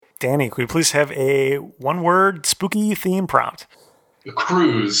Danny, could we please have a one-word spooky theme prompt?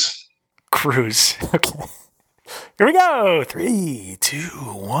 Cruise. Cruise. Okay. Here we go. 3, 2,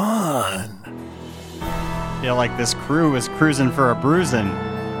 1. Feel like this crew is cruising for a bruising.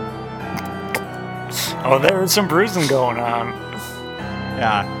 Oh, there's some bruising going on.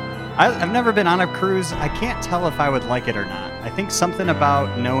 Yeah. I've never been on a cruise. I can't tell if I would like it or not. I think something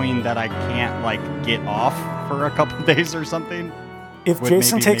about knowing that I can't, get off for a couple days or something. If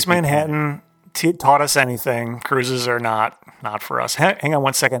Jason Takes Manhattan taught us anything, cruises are not for us. Hang on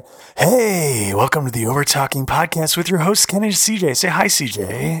one second. Hey, welcome to the Over Talking Podcast with your host, Ken and CJ. Say hi,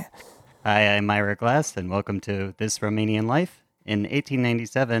 CJ. Hi, I'm Ira Glass, and welcome to This Romanian Life. In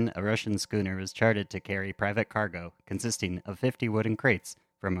 1897, a Russian schooner was chartered to carry private cargo consisting of 50 wooden crates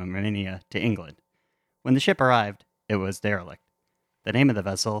from Romania to England. When the ship arrived, it was derelict. The name of the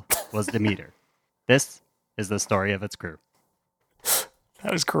vessel was Demeter. This is the story of its crew.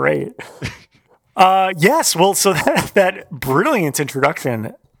 That was great. Yes, well, so that brilliant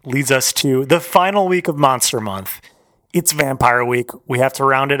introduction leads us to the final week of Monster Month. It's Vampire Week. We have to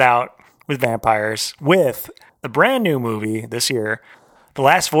round it out with vampires with the brand new movie this year, The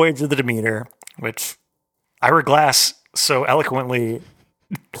Last Voyage of the Demeter, which Ira Glass so eloquently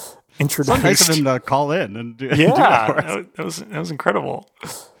introduced. So nice of him to call in and do that was incredible.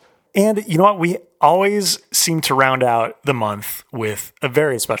 And you know what? We always seem to round out the month with a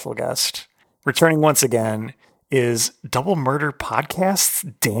very special guest. Returning once again is Double Murder Podcast's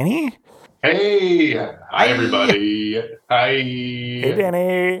Danny. Hey, hi everybody. Hi. Hey,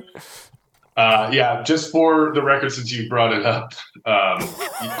 Danny. Yeah, just for the record, since you brought it up,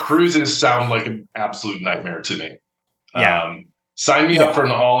 cruises sound like an absolute nightmare to me. Yeah. Sign me up for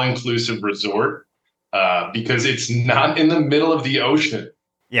an all-inclusive resort because it's not in the middle of the ocean.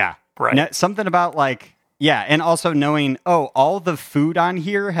 Yeah. Right. No, something about and also knowing, all the food on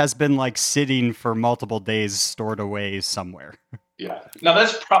here has been sitting for multiple days stored away somewhere. Yeah. Now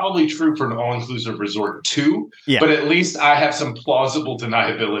that's probably true for an all-inclusive resort too, but at least I have some plausible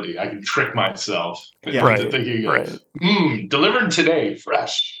deniability. I can trick myself into thinking, delivered today,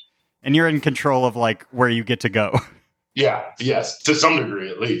 fresh. And you're in control of where you get to go. Yeah. Yes. To some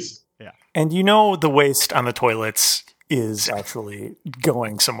degree, at least. Yeah. And the waste on the toilets is actually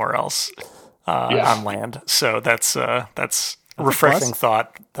going somewhere else on land. So that's a refreshing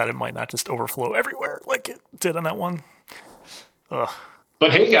thought that it might not just overflow everywhere like it did on that one. Ugh.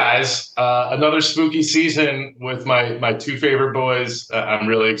 But hey, guys, another spooky season with my two favorite boys. I'm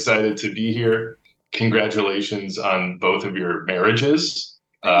really excited to be here. Congratulations on both of your marriages.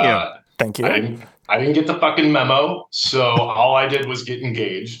 Thank you. I didn't get the fucking memo, so all I did was get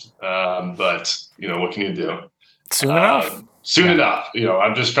engaged. But what can you do? Soon enough. Enough.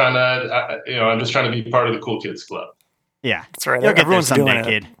 I'm just trying to be part of the cool kids club. Yeah, that's right. You'll get Everyone's there someday,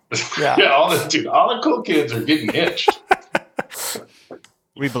 doing kid. Yeah. All the cool kids are getting hitched.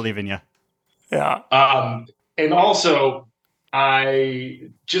 We believe in you. Yeah. And also, I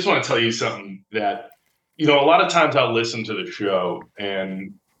just want to tell you something that a lot of times I'll listen to the show,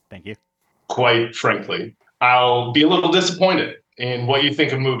 and thank you. Quite frankly, I'll be a little disappointed in what you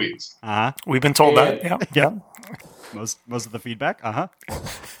think of movies. We've been told that. Yeah. Most of the feedback.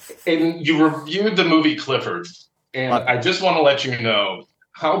 And you reviewed the movie Clifford, and I just want to let you know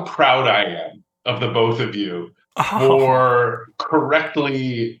how proud I am of the both of you for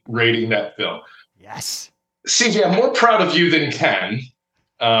correctly rating that film. Yes. CJ, I'm more proud of you than Ken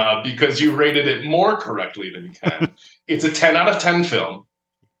because you rated it more correctly than Ken. It's a 10 out of 10 film.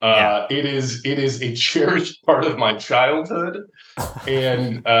 It is a cherished part of my childhood,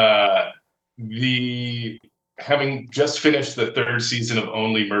 and having just finished the third season of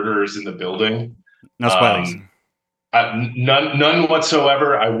Only Murderers in the Building. No spoilers. None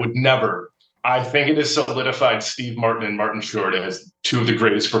whatsoever. I would never. I think it has solidified Steve Martin and Martin Short as two of the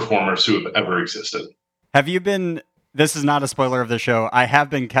greatest performers who have ever existed. Have you been? This is not a spoiler of the show. I have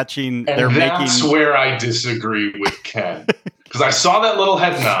been catching. And that's where I disagree with Ken. Because I saw that little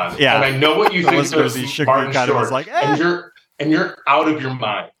head nod, and I know what you think of Martin Short, and you're out of your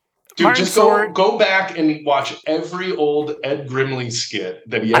mind. Dude, Martin just go back and watch every old Ed Grimley skit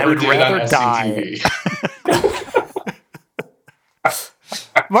that he ever did on SCTV.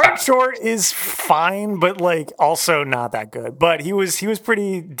 Martin Short is fine, but also not that good. But he was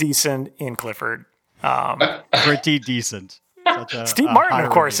pretty decent in Clifford. Pretty decent. Steve Martin, of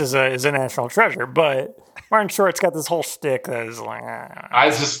course, is a national treasure, but Martin Short's got this whole shtick that is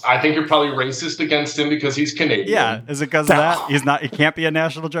I think you're probably racist against him because he's Canadian. Yeah, is it because of that? He's not. He can't be a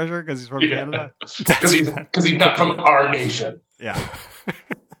national treasure because he's from Canada. Because he's not from our nation. Yeah,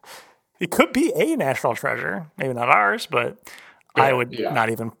 he could be a national treasure, maybe not ours, but I would not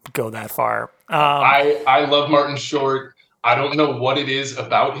even go that far. I love Martin Short. I don't know what it is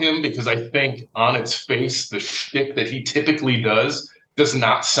about him, because I think on its face, the shtick that he typically does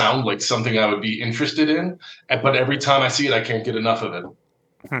not sound like something I would be interested in. But every time I see it, I can't get enough of it.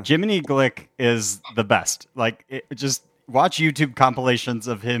 Jiminy Glick is the best. Like, just watch YouTube compilations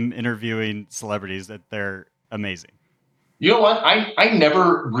of him interviewing celebrities. They're amazing. You know what? I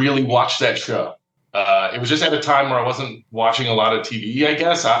never really watched that show. It was just at a time where I wasn't watching a lot of TV, I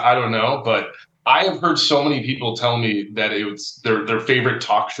guess. I don't know. But I have heard so many people tell me that it was their favorite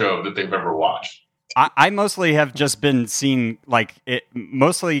talk show that they've ever watched. I mostly have just been seeing, like, it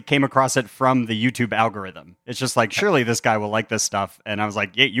mostly came across it from the YouTube algorithm. It's just like, surely this guy will like this stuff. And I was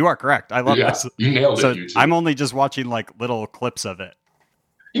like, yeah, you are correct. I love this. You nailed it, YouTube. I'm only just watching, like, little clips of it.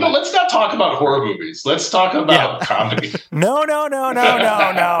 Let's not talk about horror movies. Let's talk about comedy. No.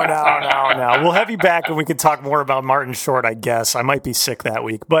 We'll have you back and we can talk more about Martin Short, I guess. I might be sick that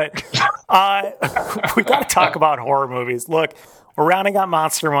week. But we got to talk about horror movies. Look, we're rounding out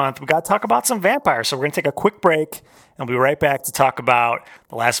Monster Month. We got to talk about some vampires. So we're going to take a quick break and we'll be right back to talk about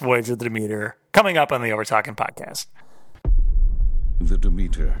The Last Voyage of the Demeter, coming up on the Over Talking podcast. The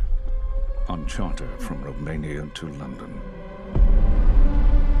Demeter, on charter from Romania to London.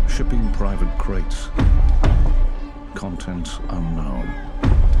 Shipping private crates. Contents unknown.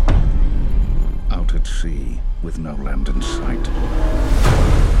 Out at sea with no land in sight.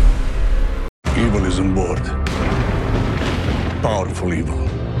 Evil is on board. Powerful evil.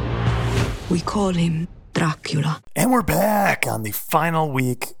 We call him Dracula. And we're back on the final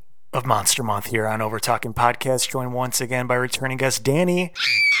week of Monster Month here on Over Talking Podcast, joined once again by returning guest Danny.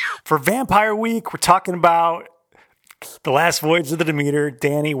 For Vampire Week, we're talking about The Last Voyage of the Demeter.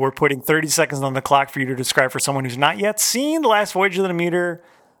 Danny, we're putting 30 seconds on the clock for you to describe for someone who's not yet seen The Last Voyage of the Demeter.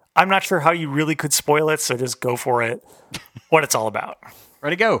 I'm not sure how you really could spoil it, so just go for it. What it's all about.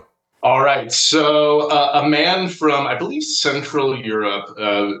 Ready, go. All right. So a man from, I believe, Central Europe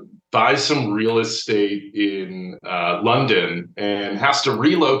buys some real estate in London and has to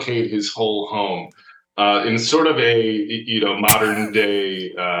relocate his whole home in sort of a, modern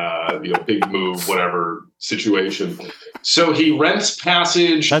day, big move, whatever situation. So he rents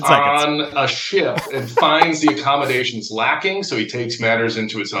passage on a ship and finds the accommodations lacking. So he takes matters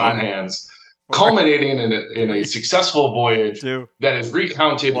into his own hands, culminating in a successful voyage that is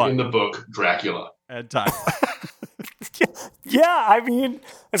recounted in the book Dracula. And time. Yeah, I mean,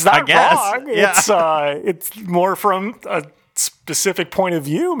 it's not wrong. Yeah. It's more from a specific point of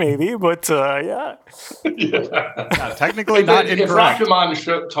view, maybe, but yeah. Technically not incorrect. If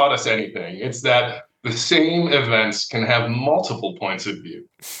Rashomon taught us anything, it's that the same events can have multiple points of view.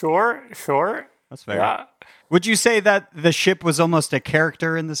 Sure. That's fair. Yeah. Would you say that the ship was almost a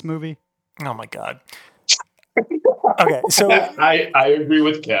character in this movie? Oh my God. Okay, so I agree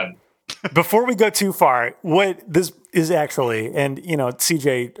with Ken. Before we go too far, what this is actually, and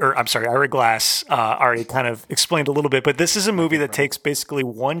Ira Glass already kind of explained a little bit, but this is a movie that takes basically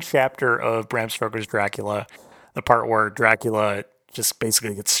one chapter of Bram Stoker's Dracula, the part where Dracula just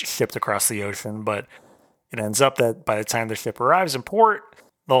basically gets shipped across the ocean, but it ends up that by the time the ship arrives in port,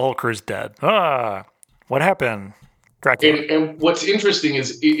 the whole crew's dead. What happened? Dracula. And what's interesting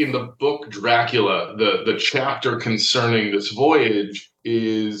is in the book Dracula, the chapter concerning this voyage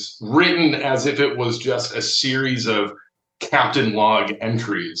is written as if it was just a series of captain log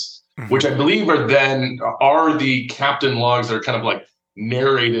entries, which I believe are the captain logs that are kind of like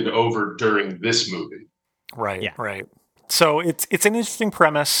narrated over during this movie. Right, yeah. Right. So it's an interesting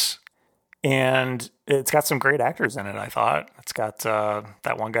premise, and it's got some great actors in it, I thought. It's got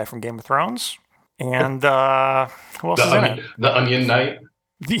that one guy from Game of Thrones. And who else is in it? The Onion Knight.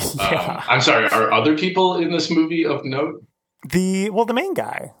 Yeah. I'm sorry. Are other people in this movie of note? The main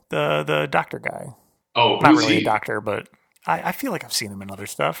guy, the doctor guy. Oh, not really a doctor, but I feel like I've seen him in other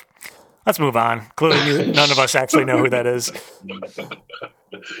stuff. Let's move on. Clearly, none of us actually know who that is.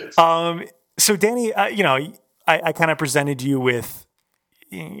 So, Danny, I kind of presented you with,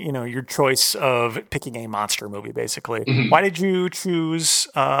 your choice of picking a monster movie, basically. Mm-hmm. Why did you choose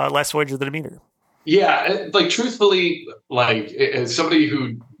Last Voyage of the Demeter? Yeah, truthfully, as somebody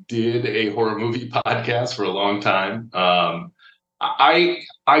who did a horror movie podcast for a long time, I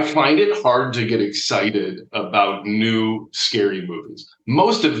find it hard to get excited about new scary movies.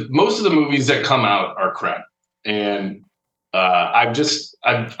 Most of the movies that come out are crap, and I've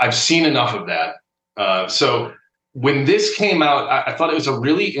seen enough of that. So when this came out, I thought it was a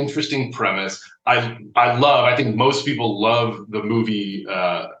really interesting premise. I think most people love the movie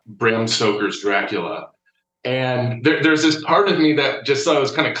Bram Stoker's Dracula. And there's this part of me that just thought it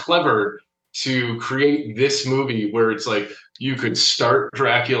was kind of clever to create this movie where it's like you could start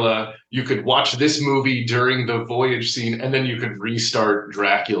Dracula, you could watch this movie during the Voyage scene, and then you could restart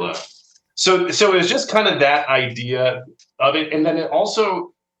Dracula. So it was just kind of that idea of it. And then it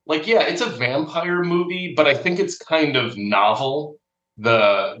also, like, yeah, it's a vampire movie, but I think it's kind of novel.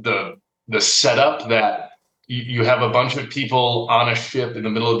 The setup that you have a bunch of people on a ship in the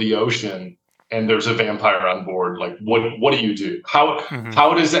middle of the ocean and there's a vampire on board. Like, what do you do?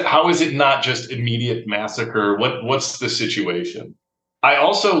 How is it not just immediate massacre? What's the situation? I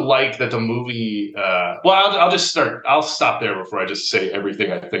also like that the movie. I'll stop there before I just say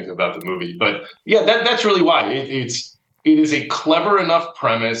everything I think about the movie. But yeah, that's really why it is a clever enough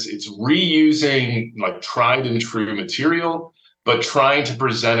premise. It's reusing like tried and true material, but trying to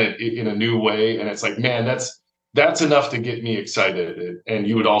present it in a new way. And it's like, man, that's enough to get me excited. And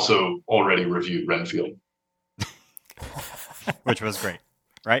you had also already reviewed Renfield, which was great,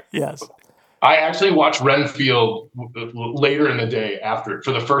 right? Yes. I actually watched Renfield later in the day after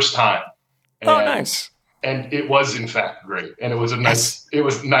for the first time. Nice. And it was in fact great. And it was a nice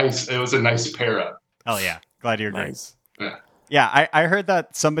pair up. Oh yeah. Glad you agree. Nice. Yeah, I heard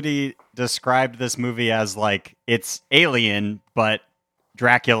that somebody described this movie as like it's Alien, but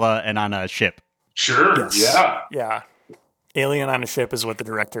Dracula and on a ship. Sure. Yes. Yeah. Alien on a ship is what the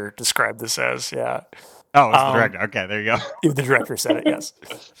director described this as. Yeah. Oh, it's the director. Okay, there you go. The director said it, yes.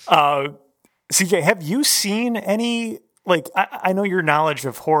 CJ, have you seen any, like, I know your knowledge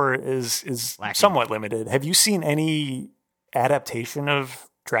of horror is somewhat limited. Have you seen any adaptation of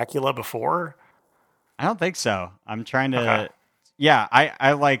Dracula before? I don't think so. I'm trying to... Okay. Yeah,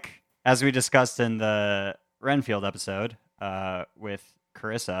 I like, as we discussed in the Renfield episode with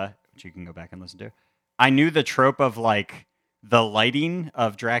Carissa, which you can go back and listen to, I knew the trope of, like, the lighting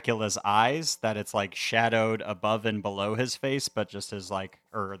of Dracula's eyes, that it's, like, shadowed above and below his face, but just as, like,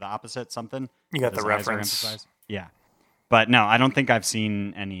 or the opposite, something. You got the reference. Yeah. But no, I don't think I've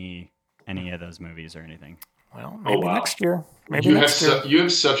seen any of those movies or anything. Well, maybe next year. You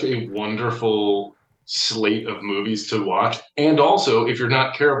have such a wonderful slate of movies to watch, and also, if you're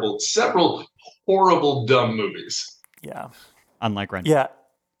not careful, several horrible dumb movies. Yeah, unlike Renfield. Yeah,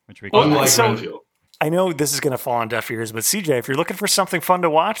 which we Renfield. I know this is going to fall on deaf ears, but CJ, if you're looking for something fun to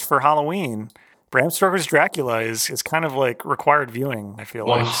watch for Halloween, Bram Stoker's Dracula is kind of like required viewing. I feel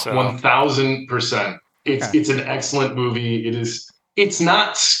like 1000%. It's an excellent movie. It's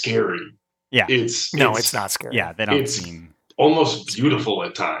not scary. Yeah, it's not scary. Yeah, they don't seem. Almost beautiful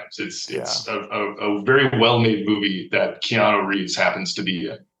at times. It's a very well-made movie that Keanu Reeves happens to be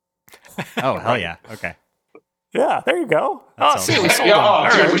in. Oh, hell yeah. Okay. Yeah, there you go.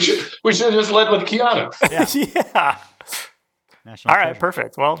 We should have just led with Keanu. Yeah. All right,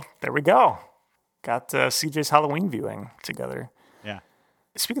 perfect. Well, there we go. Got CJ's Halloween viewing together. Yeah.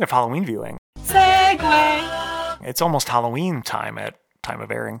 Speaking of Halloween viewing. Segue. It's almost Halloween time at time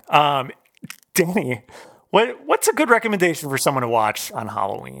of airing. Danny, what's a good recommendation for someone to watch on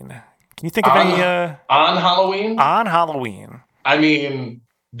Halloween? Can you think of any? On Halloween? On Halloween. I mean,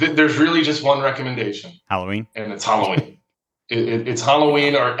 there's really just one recommendation. Halloween? And it's Halloween. It's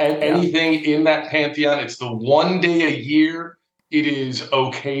Halloween or anything in that pantheon. It's the one day a year it is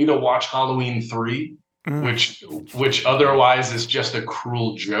okay to watch Halloween 3, which otherwise is just a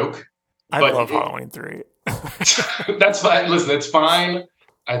cruel joke. I love Halloween 3. That's fine. Listen, that's fine.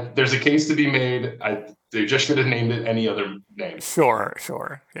 There's a case to be made. They just should have named it any other name.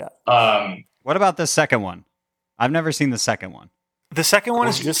 Sure. Yeah. What about the second one? I've never seen the second one. The second one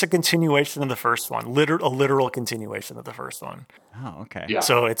is just a continuation of the first one. A literal continuation of the first one. Oh, okay. Yeah.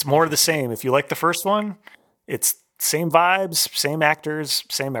 So it's more of the same. If you like the first one, it's same vibes, same actors,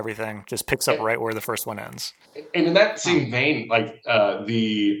 same everything. Just picks up right where the first one ends. And in that same vein, like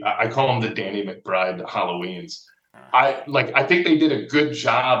I call them the Danny McBride Halloweens. I think they did a good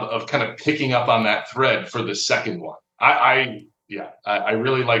job of kind of picking up on that thread for the second one. I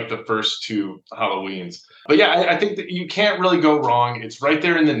really like the first two Halloweens. But yeah, I think that you can't really go wrong. It's right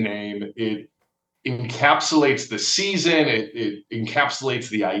there in the name. It encapsulates the season. It encapsulates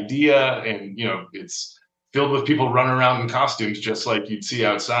the idea, and it's filled with people running around in costumes just like you'd see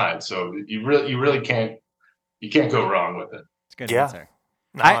outside. So you really can't go wrong with it. It's a good answer.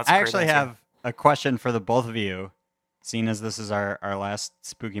 No, I actually have a question for the both of you, seeing as this is our last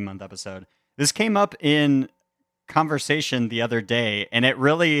Spooky Month episode. This came up in conversation the other day, and it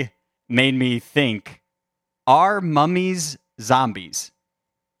really made me think, are mummies zombies?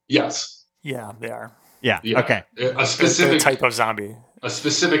 Yes. Yeah, they are. Yeah. Okay. A specific type of zombie. A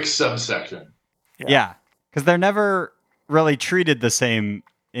specific subsection. Yeah. Because they're never really treated the same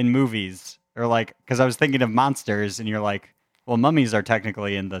in movies. Or because I was thinking of monsters, and you're like, well, mummies are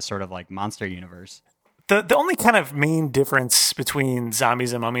technically in the sort of like monster universe. The only kind of main difference between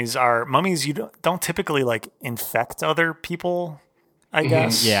zombies and mummies are mummies you don't typically like infect other people, I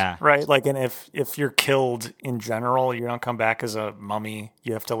guess. Yeah. Right? Like, and if you're killed in general, you don't come back as a mummy.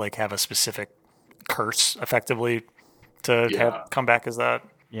 You have to like have a specific curse effectively to come back as that.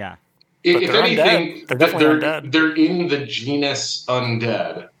 Yeah. If anything, they're in the genus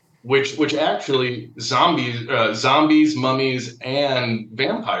undead, which actually zombies, mummies, and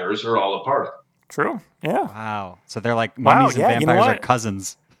vampires are all a part of. True. Yeah. Wow. So they're like mummies and vampires are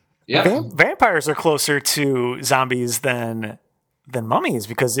cousins. Yeah. Vampires are closer to zombies than mummies,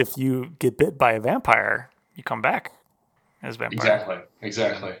 because if you get bit by a vampire, you come back as vampire.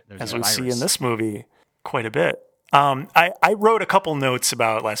 Exactly. As we see in this movie quite a bit. I wrote a couple notes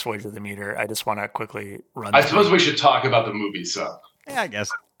about Last Voyage of the Demeter. I just want to quickly run. I suppose we should talk about the movie some. Yeah, I guess.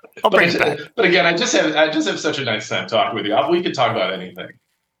 I'll bring it back. But again, I just have such a nice time talking with you. We could talk about anything.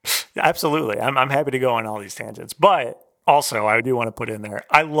 Absolutely. I'm happy to go on all these tangents. But also, I do want to put in there,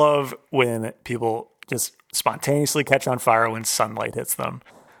 I love when people just spontaneously catch on fire when sunlight hits them.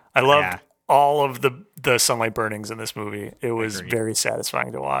 I love all of the sunlight burnings in this movie. It was very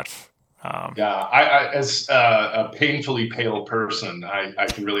satisfying to watch. I as a painfully pale person, I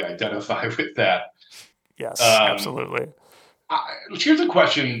can really identify with that. Yes, absolutely. Here's a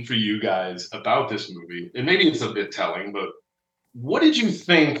question for you guys about this movie, and maybe it's a bit telling, but what did you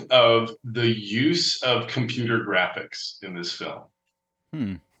think of the use of computer graphics in this film?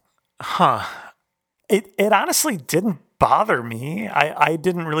 It honestly didn't bother me. I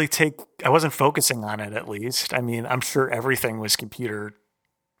didn't really I wasn't focusing on it, at least. I mean, I'm sure everything was computer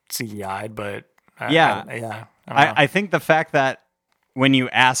CGI'd, but I think the fact that when you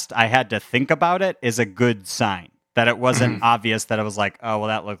asked, I had to think about it is a good sign. That it wasn't obvious that it was like, oh, well,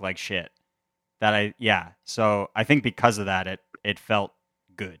 that looked like shit. So I think because of that, it felt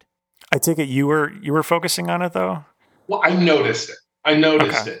good. I take it you were focusing on it though? Well, I noticed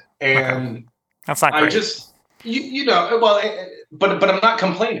it. And that's not great. I just, but I'm not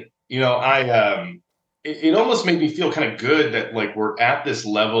complaining. It almost made me feel kind of good that like we're at this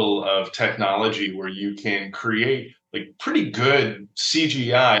level of technology where you can create like pretty good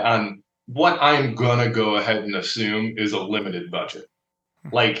CGI on what I'm gonna go ahead and assume is a limited budget.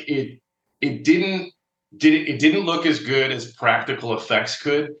 Like it didn't look as good as practical effects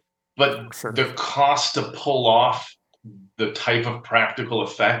could, but the cost to pull off the type of practical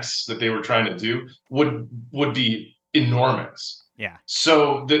effects that they were trying to do would be enormous. Yeah.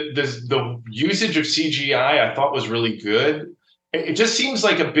 So the usage of CGI I thought was really good. It just seems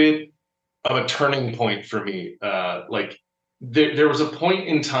like a bit of a turning point for me. Like there was a point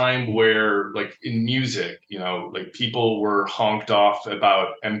in time where, like in music, like people were honked off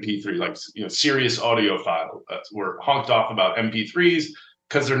about MP3, like serious audiophile were honked off about MP3s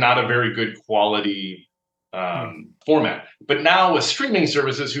because they're not a very good quality format. But now with streaming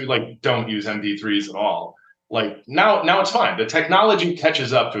services who like don't use MP3s at all, like now it's fine. The technology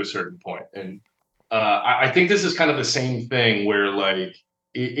catches up to a certain point, and I think this is kind of the same thing where like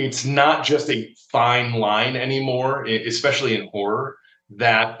it's not just a fine line anymore, especially in horror.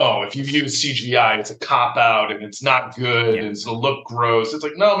 That if you use CGI, it's a cop out and it's not good and it's gonna look gross. It's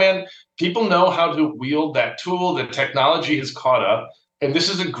like, no, man. People know how to wield that tool. The technology has caught up, and this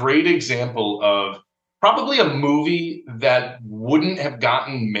is a great example of probably a movie that wouldn't have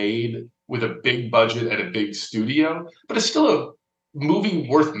gotten made with a big budget at a big studio, but it's still a movie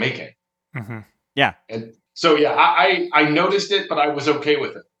worth making. Mm-hmm. Yeah. And so, I noticed it, but I was okay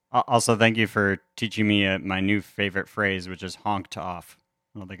with it. Also, thank you for teaching me my new favorite phrase, which is honked off.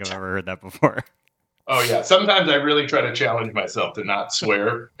 I don't think I've ever heard that before. Oh, yeah. Sometimes I really try to challenge myself to not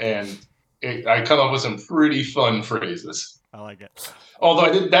swear, and I come up with some pretty fun phrases. I like it.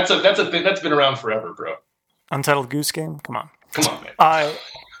 Although that's a thing that's been around forever, bro. Untitled Goose Game? Come on, man.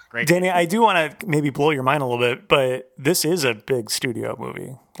 Great. Danny, I do want to maybe blow your mind a little bit, but this is a big studio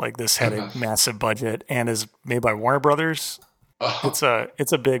movie. Like this had a massive budget and is made by Warner Brothers. It's a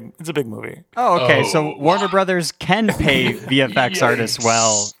big movie. Oh, okay. So Warner Brothers can pay VFX artists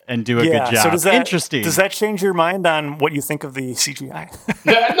well and do a good job. So interesting. Does that change your mind on what you think of the CGI?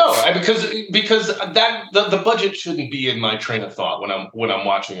 No, because the budget shouldn't be in my train of thought when I'm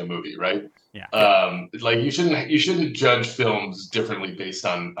watching a movie, right? Yeah. Like you shouldn't judge films differently based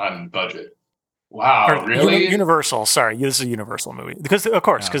on budget. Wow, really? Universal. Sorry, this is a Universal movie because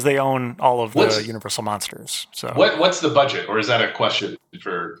they own all of the Universal monsters. So what's the budget, or is that a question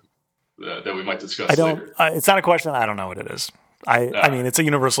for that we might discuss later? It's not a question. I don't know what it is. I mean, it's a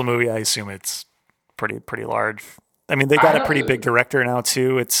Universal movie. I assume it's pretty large. I mean, they got a pretty big director now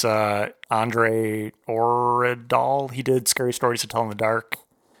too. It's Andre Oredal. He did Scary Stories to Tell in the Dark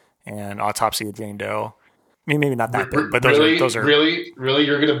and Autopsy of Jane Doe. mean, maybe not that big, but those are really,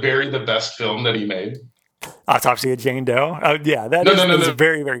 you're going to bury the best film that he made? Autopsy of Jane Doe. Yeah, that is a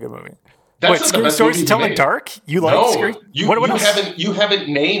very, very good movie. That's Scary Stories to Tell in the Dark? You like Scary? You haven't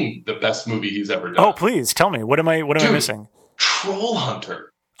named the best movie he's ever done. Oh, please tell me. What am I missing? Troll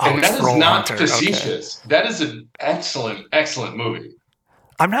Hunter. And that is not facetious. Okay. That is an excellent, excellent movie.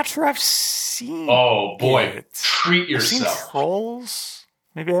 I'm not sure I've seen Oh, boy. it. Treat yourself. I've seen Trolls?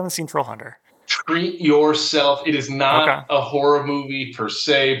 Maybe I haven't seen Troll Hunter. Treat yourself. It is not a horror movie per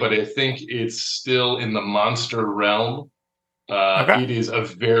se, but I think it's still in the monster realm. It is a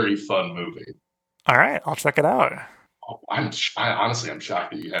very fun movie. All right. I'll check it out. Oh, honestly, I'm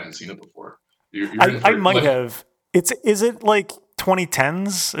shocked that you haven't seen it before. I might have. Is it like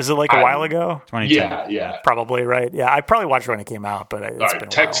 2010s? Is it like a while ago? 2010. Yeah. Probably, right? Yeah, I probably watched it when it came out, but it's been a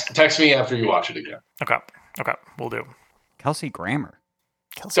while. Text me after you watch it again. Okay, we'll do. Kelsey Grammer.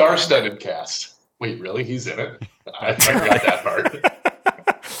 Star-studded cast. Wait, really? He's in it? I forgot that part.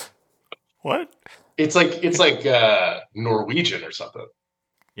 What? It's like Norwegian or something.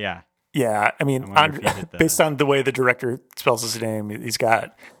 Yeah. Yeah, I mean, based on the way the director spells his name, he's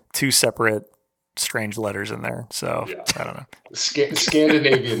got two separate strange letters in there. So, I don't know.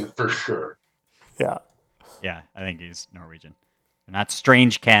 Scandinavian for sure. Yeah. Yeah, I think he's Norwegian. They're not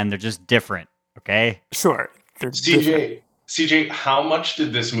strange, Ken. They're just different, okay? Sure. CJ, how much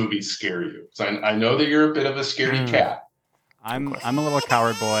did this movie scare you? So I know that you're a bit of a scaredy cat. I'm a little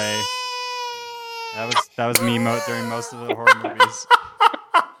coward boy. That was me during most of the horror movies.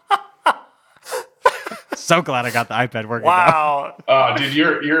 So glad I got the iPad working. Wow. Dude,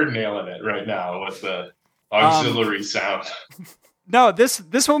 you're nailing it right now with the auxiliary sound. No, this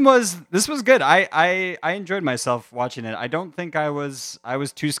one was good. I enjoyed myself watching it. I don't think I was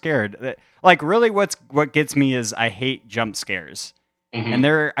too scared. Like, really, what gets me is I hate jump scares, and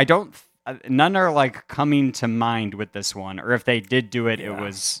none are like coming to mind with this one. Or if they did do it,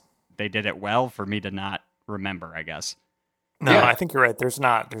 they did it well for me to not remember, I guess. No, I think you're right. There's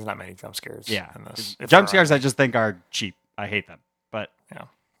not many jump scares. Yeah, in this. Jump scares I just think are cheap. I hate them. But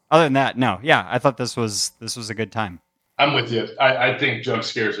other than that, no. Yeah, I thought this was a good time. I'm with you. I think jump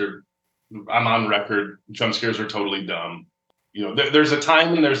scares are. I'm on record. Jump scares are totally dumb. You know, there's a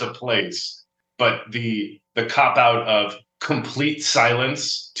time and there's a place, but the cop out of complete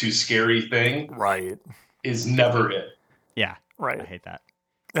silence to scary thing, right, is never it. Yeah, right. I hate that.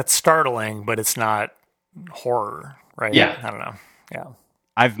 That's startling, but it's not horror, right? Yeah, I don't know. Yeah,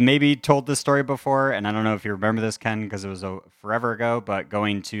 I've maybe told this story before, and I don't know if you remember this, Ken, because it was forever ago. But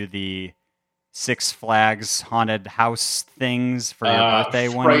going to the Six Flags haunted house things for your birthday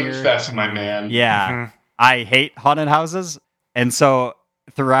one year. Fright Fest, my man. Yeah. Mm-hmm. I hate haunted houses. And so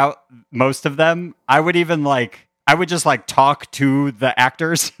throughout most of them, I would just talk to the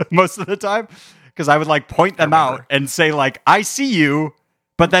actors most of the time, because I would point them out and say I see you,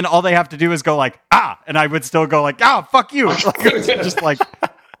 but then all they have to do is go and I would still go fuck you. Just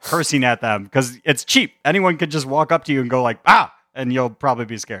cursing at them, because it's cheap. Anyone could just walk up to you and go and you'll probably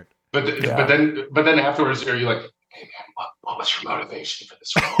be scared. But then afterwards, are you like, hey man, what was your motivation for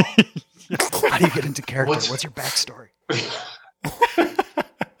this role? How do you get into character? What's your backstory?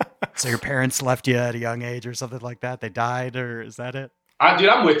 So your parents left you at a young age or something like that? They died, or is that it? Dude,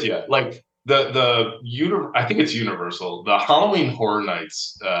 I'm with you. I think it's Universal. The Halloween Horror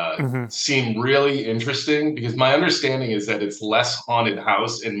Nights seem really interesting, because my understanding is that it's less haunted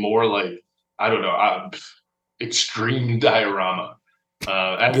house and more extreme diorama.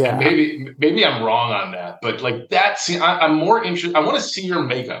 Maybe I'm wrong on that, but that scene, I'm more interested. I want to see your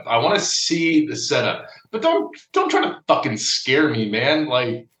makeup. I want to see the setup, but don't try to fucking scare me, man.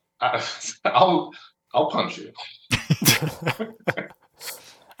 I'll punch you.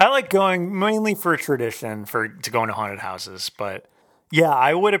 I like going mainly for a tradition to go into haunted houses, but yeah,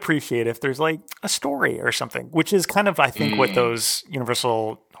 I would appreciate if there's a story or something, which is kind of, I think, what those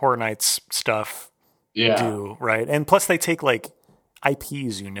Universal Horror Nights stuff do, right? And plus they take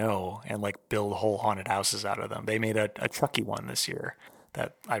IPs, and build whole haunted houses out of them. They made a Chucky one this year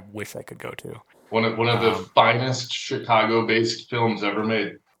that I wish I could go to. One of the finest Chicago-based films ever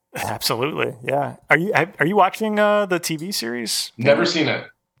made. Absolutely, yeah. Are you watching the TV series? Never seen it.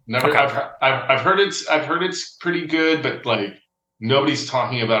 Never. Okay. I've heard it's pretty good, but nobody's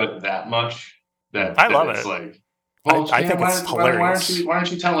talking about it that much. I love it. I think it's hilarious. Why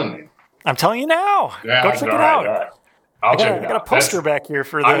aren't you telling me? I'm telling you now. Yeah, go check it out. All right. I got a poster back here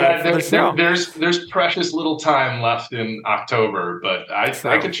for the show. There's precious little time left in October, but I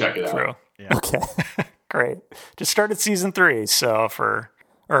could check it out. True. Yeah. Okay. Great. Just started season 3, so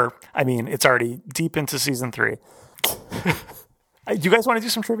it's already deep into season 3. Do you guys want to do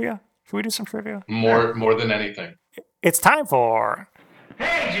some trivia? Should we do some trivia? More than anything. It's time for...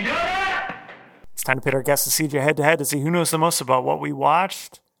 Hey, did you know that? It's time to pit our guests and CJ head-to-head to see who knows the most about what we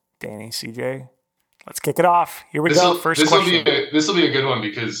watched. Danny, CJ, let's kick it off. Here we go. First question. This will be a good one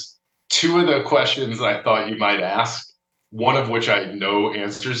because two of the questions I thought you might ask, one of which I know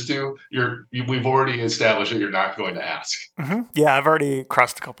answers to, we've already established that you're not going to ask. Mm-hmm. Yeah, I've already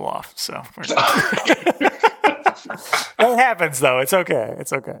crossed a couple off, so... It happens, though. It's okay.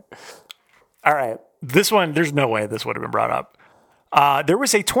 It's okay. All right. This one, there's no way this would have been brought up. There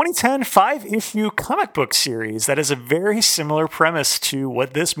was a 2010 5-issue comic book series that has a very similar premise to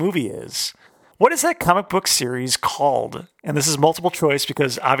what this movie is. What is that comic book series called? And this is multiple choice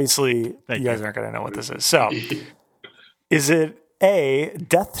because obviously you guys aren't going to know what this is. So, is it A,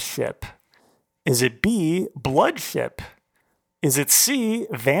 Death Ship? Is it B, Blood Ship? Is it C,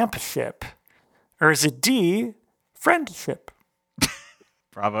 Vamp Ship? Or is it D, Friendship?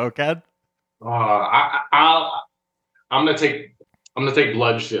 Bravo, Ken. I'm gonna take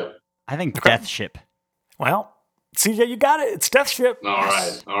Blood Ship. I think Death Ship. Well, CJ, you got it. It's Death Ship.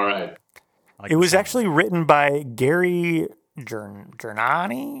 All right. It was actually written by Gary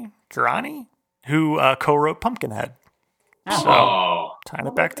Gerani, who co-wrote Pumpkinhead. So, tying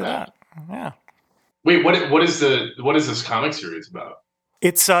it back to that. Yeah. Wait, what is this comic series about?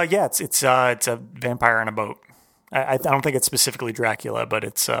 It's a vampire on a boat. I don't think it's specifically Dracula, but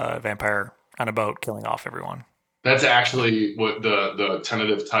it's a vampire on a boat killing off everyone. That's actually what the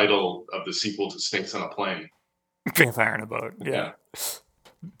tentative title of the sequel to Snakes on a Plane. Vampire on a boat. Yeah.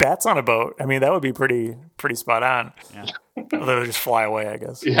 Bats on a boat. I mean, that would be pretty spot on. Yeah. Although they just fly away, I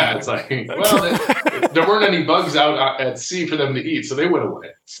guess. Yeah, it's like, well, there weren't any bugs out at sea for them to eat, so they went away.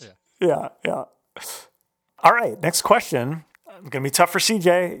 Yeah. All right, next question. Going to be tough for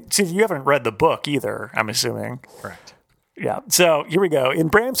CJ. CJ, you haven't read the book either, I'm assuming. Correct. Yeah, so here we go. In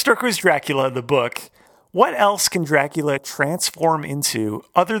Bram Stoker's Dracula, the book, what else can Dracula transform into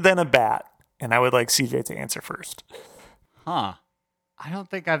other than a bat? And I would like CJ to answer first. Huh. I don't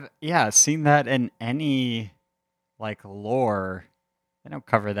think I've seen that in any lore. They don't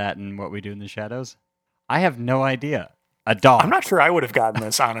cover that in What We Do in the Shadows. I have no idea. A dog. I'm not sure I would have gotten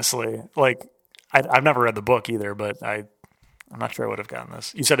this, honestly. I've never read the book either, but I'm not sure I would have gotten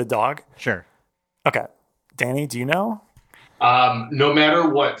this. You said a dog? Sure. Okay. Danny, do you know? No matter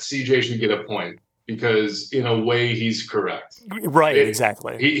what, CJ should get a point because in a way he's correct. Right,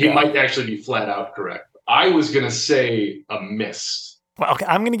 exactly. He might actually be flat out correct. I was going to say a mist. Well, okay,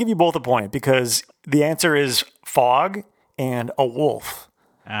 I'm going to give you both a point because the answer is fog and a wolf.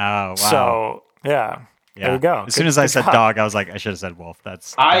 Oh, wow. So, yeah. There you go. As soon as I said dog, I was like, I should have said wolf.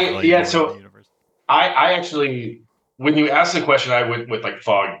 That's I actually, when you asked the question, I went with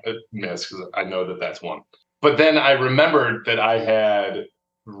fog, mist, because I know that's one. But then I remembered that I had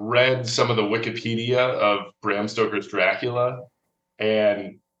read some of the Wikipedia of Bram Stoker's Dracula,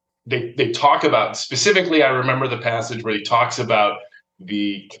 and they talk about, specifically, I remember the passage where he talks about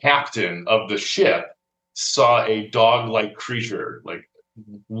the captain of the ship saw a dog-like creature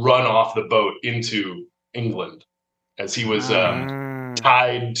run off the boat into England as he was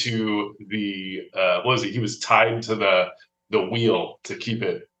tied to the he was tied to the wheel to keep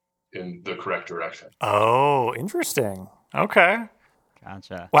it in the correct direction. Oh, interesting. Okay.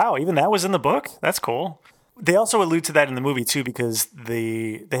 Gotcha. Wow, even that was in the book? That's cool. They also allude to that in the movie too because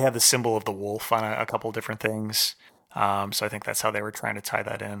they have the symbol of the wolf on a couple different things. So I think that's how they were trying to tie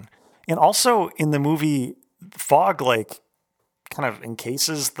that in. And also in the movie, fog kind of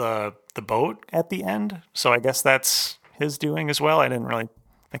encases the boat at the end. So I guess that's his doing as well. I didn't really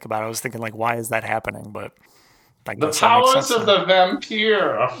think about it. I was thinking why is that happening? But I guess the powers of the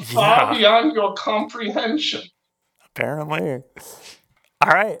vampire are far beyond your comprehension. Apparently.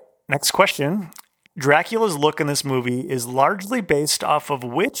 All right. Next question. Dracula's look in this movie is largely based off of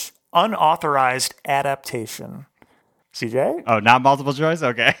which unauthorized adaptation? CJ? Oh, not multiple choice?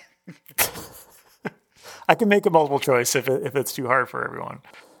 Okay. I can make a multiple choice if it's too hard for everyone.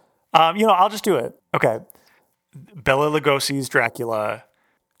 I'll just do it. Okay. Bela Lugosi's Dracula,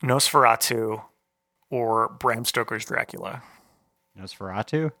 Nosferatu, or Bram Stoker's Dracula?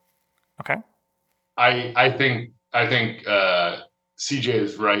 Nosferatu? Okay. I think CJ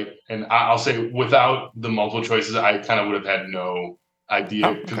is right, and I'll say without the multiple choices, I kind of would have had no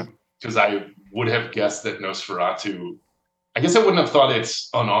idea because I would have guessed that Nosferatu. I guess I wouldn't have thought it's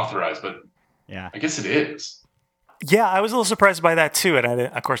unauthorized, but yeah, I guess it is. Yeah, I was a little surprised by that too, and I,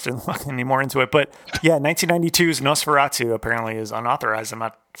 of course, didn't look any more into it. But yeah, 1992's Nosferatu apparently is unauthorized. I'm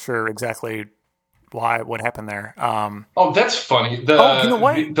not sure exactly what happened there. Oh, that's funny. You know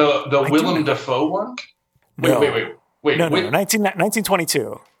what? The Willem Dafoe one? No. Wait. No,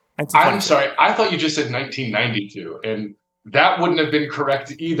 1922. I'm sorry. I thought you just said 1992, and that wouldn't have been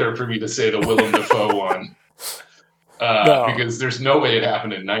correct either for me to say the Willem Dafoe one. No. Because there's no way it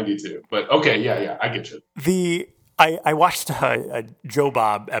happened in 92. But okay, yeah, I get you. I watched a Joe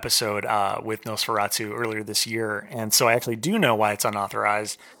Bob episode with Nosferatu earlier this year, and so I actually do know why it's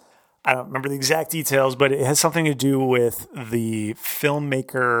unauthorized. I don't remember the exact details, but it has something to do with the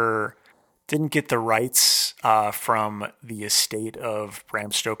filmmaker didn't get the rights from the estate of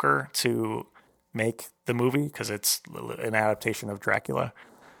Bram Stoker to make the movie because it's an adaptation of Dracula.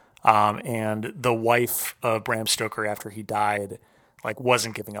 And the wife of Bram Stoker, after he died,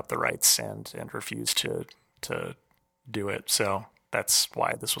 wasn't giving up the rights and refused to do it. So that's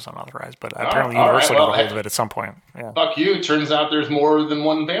why this was unauthorized. But apparently Universal got a hold of it at some point. Yeah. Fuck you. Turns out there's more than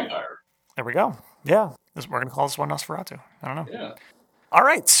one vampire. There we go. Yeah. We're going to call this one Nosferatu. I don't know. Yeah. All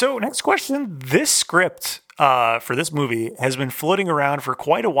right. So next question. This script for this movie has been floating around for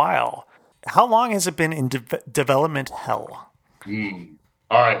quite a while. How long has it been in development hell?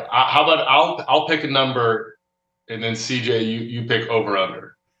 All right. How about I'll pick a number, and then CJ, you pick over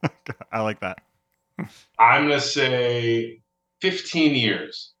under. I like that. I'm gonna say 15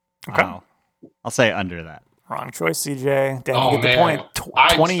 years. Okay. Wow. I'll say under that. Wrong choice, CJ. Dan, you get the point.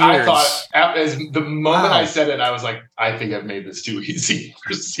 20 years. I thought as the moment I said it, I was like, I think I've made this too easy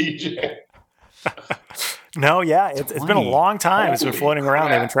for CJ. No, yeah, it's been a long time. It's been floating around.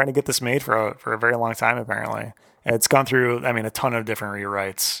 They've been trying to get this made for a very long time, apparently. It's gone through, a ton of different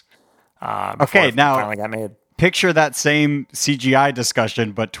rewrites. Okay, now finally got made. Picture that same CGI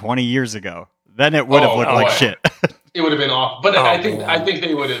discussion, but 20 years ago. Then it would have looked like shit. It would have been off, but I think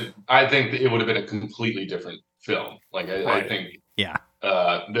they would have. I think it would have been a completely different film. I think, yeah,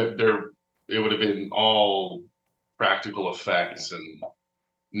 there it would have been all practical effects and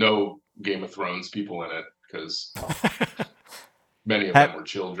no Game of Thrones people in it because many of them were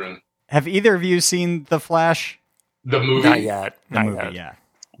children. Have either of you seen The Flash? The movie? Not yet. The movie, yeah.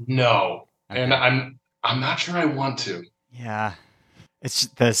 No, okay. And I'm not sure I want to. Yeah. It's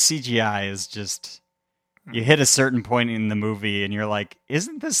the CGI is just, you hit a certain point in the movie and you're like,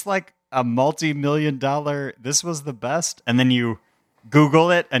 isn't this like a multi-million-dollar, this was the best? And then you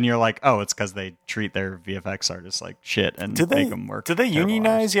Google it and you're like, oh, it's because they treat their VFX artists like shit and make them work. Did they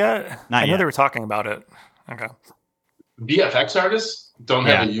unionize yet? Not I know yet. They were talking about it. Okay. VFX artists don't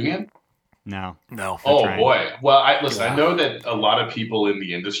have a union? No. Oh, boy. Well, I know that a lot of people in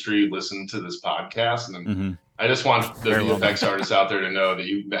the industry listen to this podcast, and I just want the VFX artists out there to know that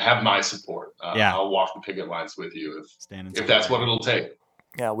you have my support. I'll walk the picket lines with you if that's what it'll take.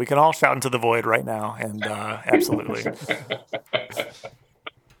 Yeah, we can all shout into the void right now, and absolutely.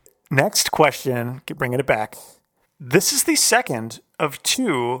 Next question, bringing it back. This is the second of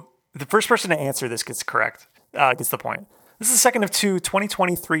two. The first person to answer this gets the point. This is the second of two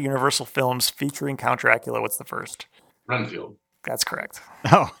 2023 Universal films featuring Count Dracula. What's the first? Renfield. That's correct.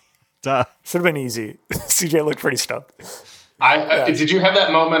 Oh, duh. Should have been easy. CJ looked pretty stumped. Did you have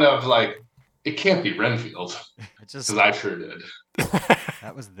that moment of it can't be Renfield? Because I sure did.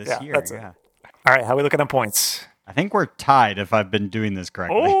 That was this year, yeah. All right, how are we looking at points? I think we're tied if I've been doing this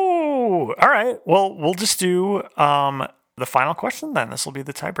correctly. Oh, all right. Well, we'll just do the final question then. This will be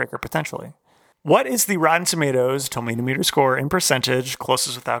the tiebreaker, potentially. What is the Rotten Tomatoes tomato meter score in percentage,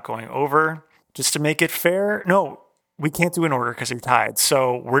 closest without going over? Just to make it fair. No, we can't do an order because you're tied.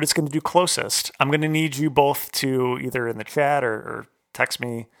 So we're just going to do closest. I'm going to need you both to either in the chat or text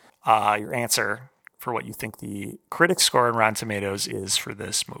me your answer for what you think the critic score in Rotten Tomatoes is for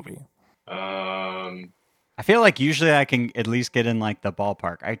this movie. I feel like usually I can at least get in the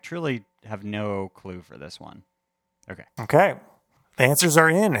ballpark. I truly have no clue for this one. Okay. The answers are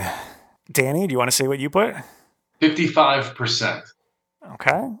in. Danny, do you want to say what you put? 55%.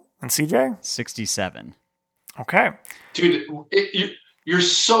 Okay. And CJ? 67. Okay. Dude, you're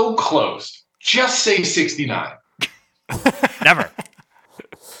so close. Just say 69. Never.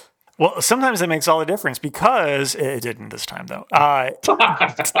 Well, sometimes that makes all the difference because it didn't this time, though.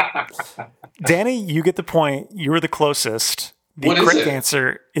 Danny, you get the point. You were the closest. The correct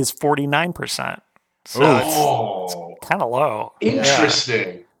answer is 49%. So it's kind of low.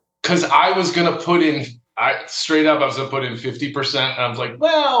 Interesting. Because I was going to put in, I was going to put in 50%. And I was like,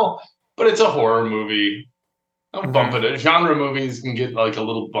 well, but it's a horror movie. I'll bump it. Genre movies can get a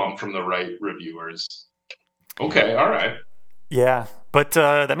little bump from the right reviewers. Okay, all right. Yeah, but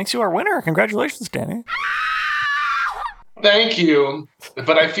that makes you our winner. Congratulations, Danny. Thank you.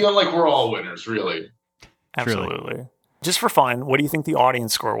 But I feel like we're all winners, really. Absolutely. Truly. Just for fun, what do you think the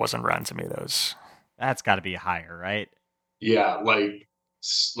audience score was on Rotten Tomatoes? That's got to be higher, right? Yeah,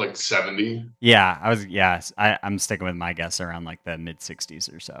 like 70. Yeah, I'm sticking with my guess around the mid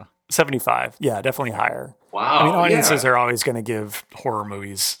 60s or so. 75. Yeah, definitely higher. Wow. I mean, audiences are always going to give horror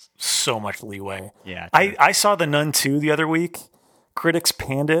movies so much leeway. Yeah. I saw The Nun 2 the other week. Critics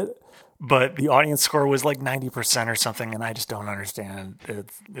panned it, but the audience score was like 90% or something, and I just don't understand.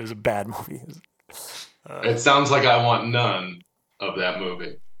 It was a bad movie. It sounds like I want none of that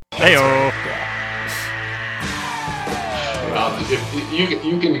movie. Hey-o.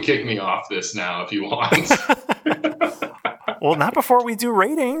 You can kick me off this now if you want. Well, not before we do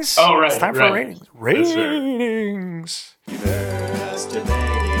ratings. Oh, right. It's time for ratings. Ratings. You've heard us debating.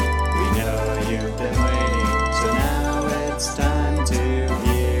 We know you've been waiting. So now it's time to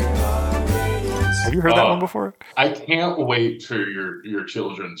hear our ratings. Have you heard that one before? I can't wait for your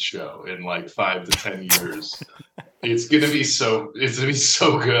children's show in like 5 to 10 years. It's gonna be so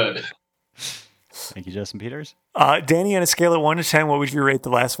good. Thank you, Justin Peters. Danny, on a scale of 1 to 10, what would you rate The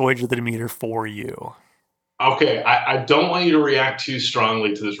Last Voyage of the Demeter for you? Okay, I don't want you to react too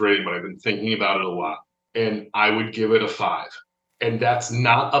strongly to this rating, but I've been thinking about it a lot. And I would give it a 5. And that's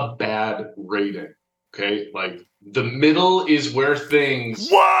not a bad rating. Okay? Like, the middle is where things...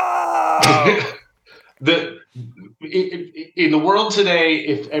 Wow! In the world today,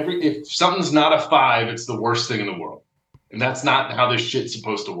 if something's not a 5, it's the worst thing in the world. And that's not how this shit's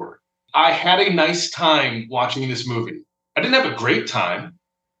supposed to work. I had a nice time watching this movie. I didn't have a great time.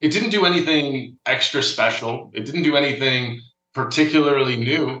 It didn't do anything extra special. It didn't do anything particularly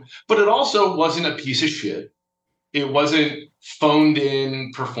new, but it also wasn't a piece of shit. It wasn't phoned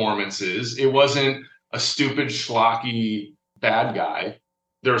in performances. It wasn't a stupid schlocky bad guy.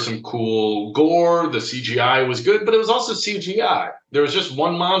 There was some cool gore. The CGI was good, but it was also CGI. There was just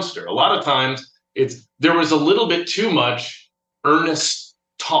one monster. A lot of times there was a little bit too much earnest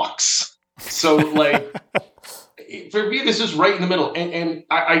talks. So like, for me, this is right in the middle. And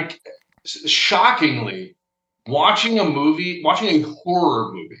I shockingly, watching a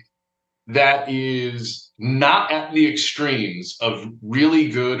horror movie that is not at the extremes of really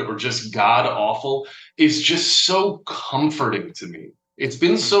good or just god awful is just so comforting to me. It's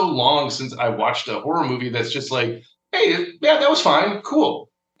been so long since I watched a horror movie that's just like, hey, yeah, that was fine, cool.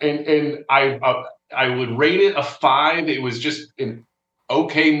 And I would rate it a 5. It was just an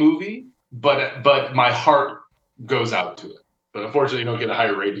okay movie, but my heart goes out to it. But unfortunately, you don't get a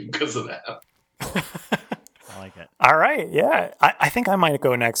higher rating because of that. I like it. All right, yeah. I think I might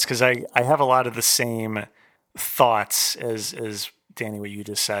go next because I have a lot of the same thoughts as Danny, what you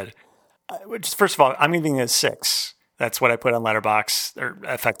just said. Which, first of all, I'm giving it a 6. That's what I put on Letterboxd, or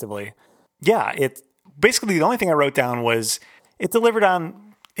effectively. Yeah, it basically the only thing I wrote down was it delivered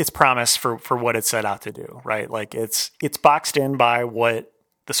on its promise for what it set out to do, right? Like it's boxed in by what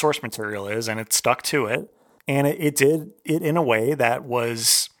the source material is, and it stuck to it, and it did it in a way that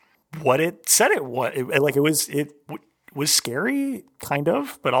was what it said it was. It was scary, kind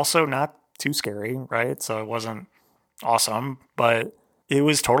of, but also not too scary, right? So it wasn't awesome, but it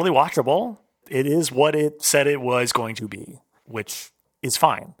was totally watchable. It is what it said it was going to be, which is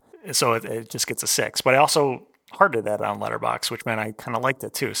fine. So it just gets a 6. But I also hearted that on Letterboxd, which meant I kind of liked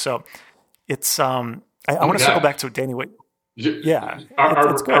it too. So it's I want to circle back to Danny. Yeah,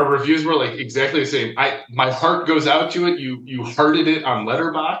 our reviews were like exactly the same. My heart goes out to it. You hearted it on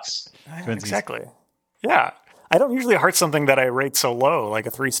Letterboxd. Exactly. Yeah. I don't usually heart something that I rate so low. Like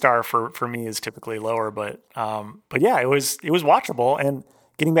a 3-star for me is typically lower, but yeah, it was watchable. And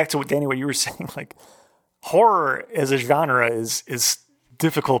getting back to what Danny, what you were saying, like horror as a genre is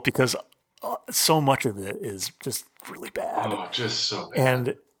difficult because so much of it is just really bad. Oh, just so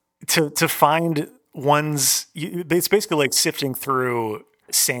bad. And to find ones, it's basically like sifting through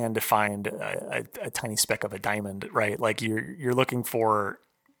sand to find a tiny speck of a diamond, right? Like you're looking for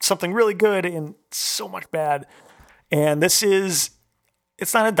something really good and so much bad. And it's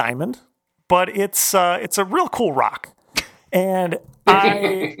not a diamond, but it's a real cool rock. And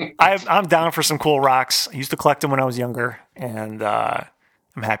I'm down for some cool rocks. I used to collect them when I was younger, and I'm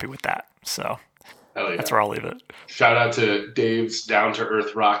happy with that. So yeah. That's where I'll leave it. Shout out to Dave's Down to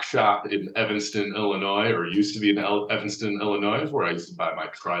Earth Rock Shop in Evanston, Illinois, or used to be in Evanston, Illinois, where I used to buy my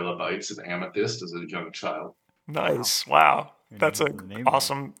trilobites and amethyst as a young child. Nice. Wow. That's an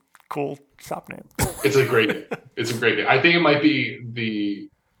awesome, cool shop name. It's a great name. I think it might be the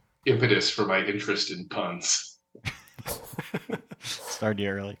impetus for my interest in puns. Started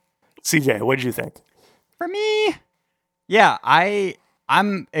early. CJ, what did you think? For me, yeah,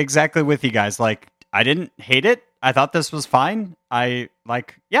 I'm exactly with you guys. Like, I didn't hate it. I thought this was fine. It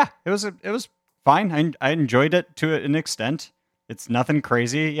was fine. I enjoyed it to an extent. It's nothing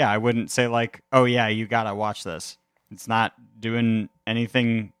crazy. Yeah, I wouldn't say like, oh yeah, you gotta watch this. It's not doing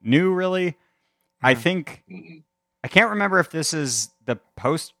anything new, really. I think I can't remember if this is the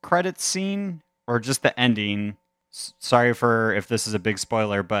post-credits scene or just the ending. Sorry for if this is a big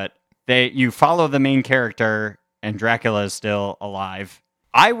spoiler, but you follow the main character and Dracula is still alive.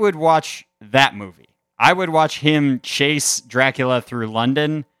 I would watch that movie. I would watch him chase Dracula through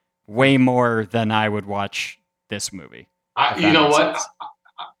London way more than I would watch this movie. You know what?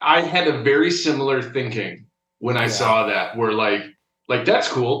 I had a very similar thinking when I saw that, where like that's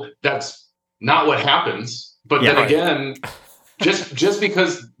cool. That's not what happens. But then again, just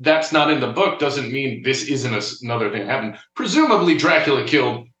because that's not in the book doesn't mean this isn't another thing that happened. Presumably, Dracula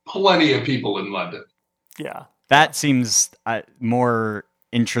killed plenty of people in London. Yeah. That seems more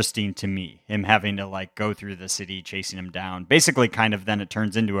interesting to me, him having to like go through the city chasing him down. Basically, kind of then it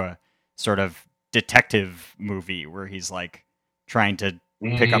turns into a sort of detective movie where he's like trying to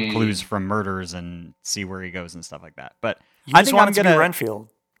pick up clues from murders and see where he goes and stuff like that. But I think I'm going to Renfield.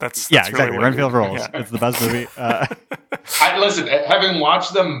 That's exactly. Really Renfield rules. Yeah. It's the best movie. Listen, having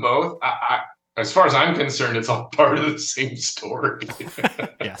watched them both, as far as I'm concerned, it's all part of the same story.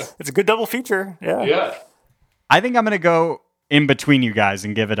 Yes. It's a good double feature. Yeah. Yeah. I think I'm going to go in between you guys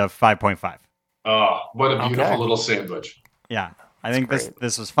and give it a 5.5. Oh, what a beautiful little sandwich. Yeah. I think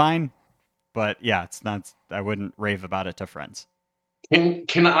this was fine, but yeah, it's not, I wouldn't rave about it to friends.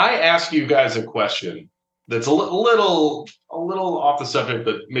 Can I ask you guys a question that's a little off the subject,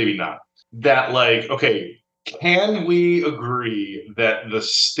 but maybe not? That like, okay, can we agree that the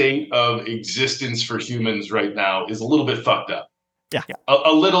state of existence for humans right now is a little bit fucked up? Yeah.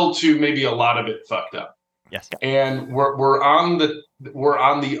 A little to maybe a lot of it fucked up. Yes. And we're on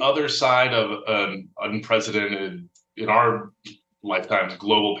the other side of an unprecedented in our lifetimes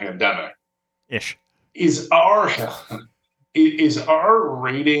global pandemic. Ish. Is our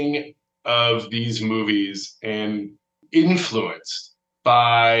rating of these movies and influenced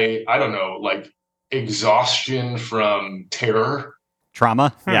by, I don't know, like exhaustion from terror?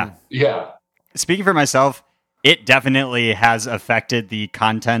 Trauma? Yeah. Yeah. Speaking for myself, it definitely has affected the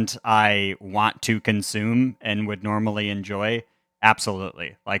content I want to consume and would normally enjoy.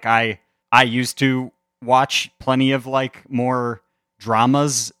 Absolutely. Like I used to watch plenty of like more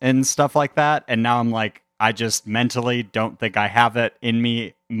dramas and stuff like that. And now I'm like, I just mentally don't think I have it in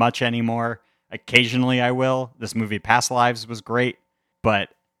me much anymore. Occasionally I will. This movie Past Lives was great. But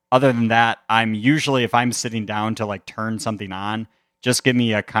other than that, I'm usually, if I'm sitting down to like turn something on, just give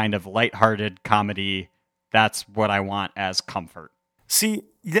me a kind of lighthearted comedy. That's what I want as comfort. See,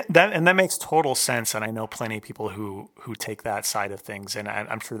 that makes total sense, and I know plenty of people who take that side of things, and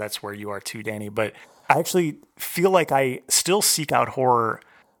I'm sure that's where you are too, Danny. But I actually feel like I still seek out horror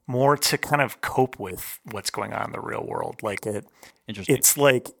more to kind of cope with what's going on in the real world. Like it's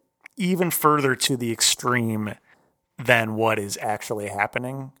like even further to the extreme than what is actually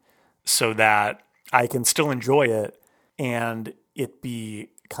happening, so that I can still enjoy it and it be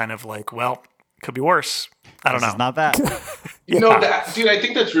kind of like, well, could be worse. I don't know. It's not that. You know, dude, I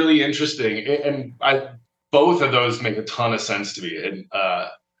think that's really interesting. And both of those make a ton of sense to me. And I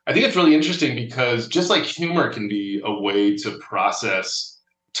think it's really interesting because just like humor can be a way to process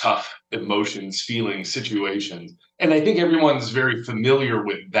tough emotions, feelings, situations. And I think everyone's very familiar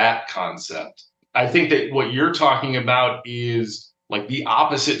with that concept. I think that what you're talking about is like the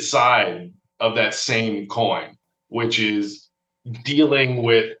opposite side of that same coin, which is dealing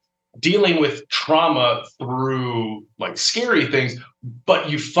with trauma through like scary things, but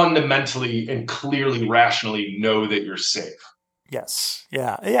you fundamentally and clearly rationally know that you're safe. Yes.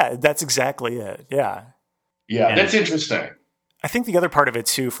 Yeah. That's exactly it. Yeah. Yeah. That's interesting. I think the other part of it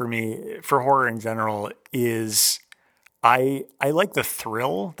too, for me, for horror in general, is I like the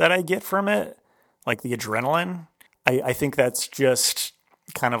thrill that I get from it, like the adrenaline. I think that's just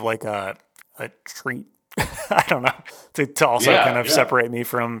kind of like a treat. I don't know, to also kind of separate me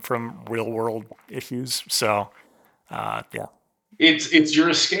from real world issues. So, yeah, it's your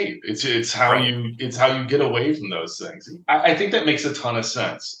escape. It's how you get away from those things. I think that makes a ton of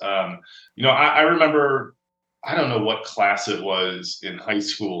sense. You know, I remember, I don't know what class it was in high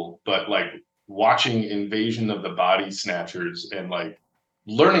school, but like watching Invasion of the Body Snatchers and like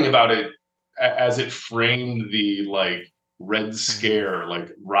learning about it as it framed the like Red Scare, like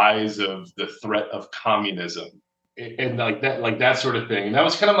rise of the threat of communism and like that sort of thing. And that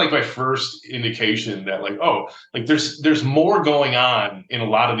was kind of like my first indication that like, oh, like there's more going on in a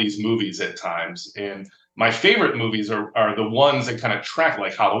lot of these movies at times. And my favorite movies are the ones that kind of track,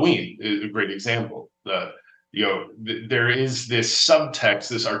 like Halloween is a great example. There is this subtext,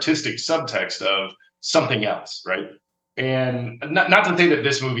 this artistic subtext of something else, right? And not to say that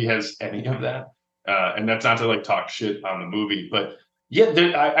this movie has any of that. And that's not to like talk shit on the movie, but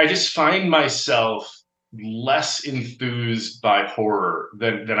yeah, I just find myself less enthused by horror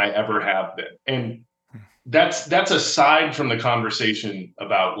than I ever have been. And that's aside from the conversation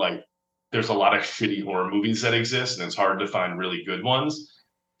about like there's a lot of shitty horror movies that exist and it's hard to find really good ones.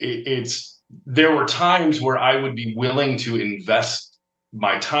 There were times where I would be willing to invest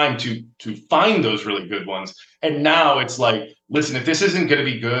my time to find those really good ones. And now it's like, listen, if this isn't going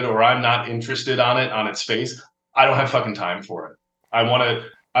to be good or I'm not interested on its face, I don't have fucking time for it. I want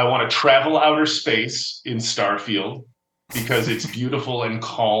to travel outer space in Starfield because it's beautiful and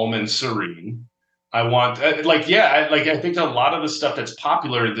calm and serene. I want I think a lot of the stuff that's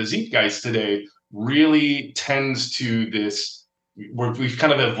popular in the Zeitgeist today really tends to this, where we've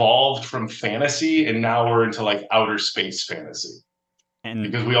kind of evolved from fantasy and now we're into like outer space fantasy. And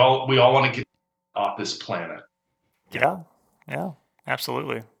because we all want to get off this planet. Yeah,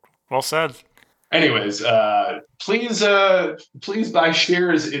 absolutely. Well said. Anyways, please buy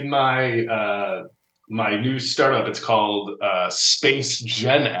shares in my my new startup. It's called Space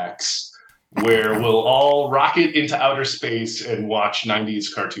Gen X, where we'll all rocket into outer space and watch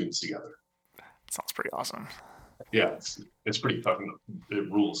 90s cartoons together. Sounds pretty awesome. Yeah, it's pretty fucking,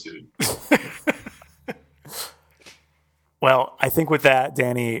 it rules, dude. Well, I think with that,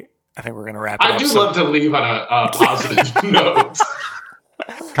 Danny, I think we're going to wrap it up. I do love to leave on a positive note.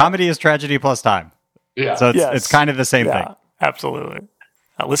 Comedy is tragedy plus time. Yeah. So it's kind of the same thing. Absolutely.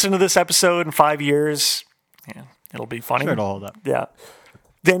 Listen to this episode in 5 years. Yeah, it'll be funny. Sure, it'll hold up. Yeah.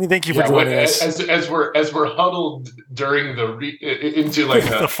 Danny, thank you for joining us. As we're huddled during into like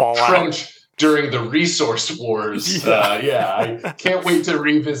a fallout trench during the resource wars. I can't wait to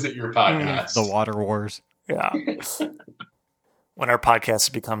revisit your podcast. The water wars. Yeah. When our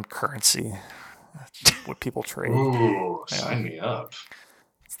podcasts become currency, that's what people trade. Ooh, sign me up.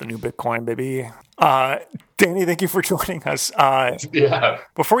 It's the new Bitcoin, baby. Danny, thank you for joining us.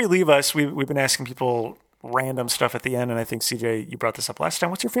 Before you leave us, we've been asking people random stuff at the end, and I think, CJ, you brought this up last time.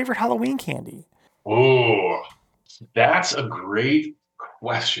 What's your favorite Halloween candy? Oh, that's a great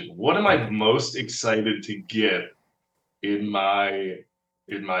question. What am I most excited to get in my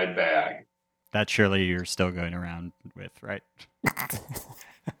bag? That surely you're still going around with, right?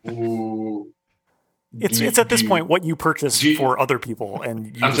 Ooh. It's at this point what you purchase for other people, and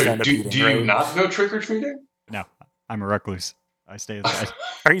you just end up eating. Do you not go trick or treating? No, I'm a recluse. I stay inside.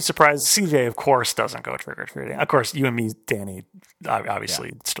 Are you surprised? CJ, of course, doesn't go trick or treating. Of course, you and me, Danny,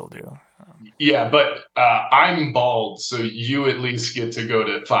 obviously still do. Yeah, but I'm bald, so you at least get to go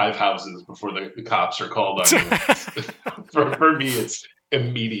to 5 houses before the cops are called on you. For me, it's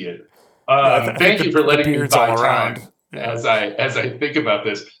immediate. Thank you for letting me buy time as I think about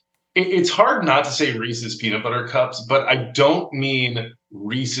this. It's hard not to say Reese's peanut butter cups, but I don't mean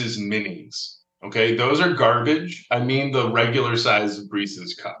Reese's minis. Okay, those are garbage. I mean the regular size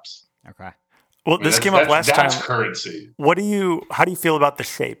Reese's cups. Okay. Well, this came up last time. That's currency. How do you feel about the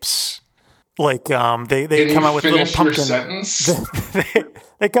shapes? Like they come out with little pumpkin.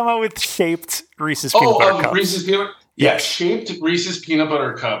 They come out with shaped Reese's peanut butter cups. Reese's peanut butter. Yeah, shaped Reese's peanut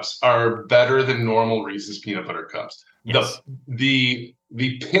butter cups are better than normal Reese's peanut butter cups. Yes. The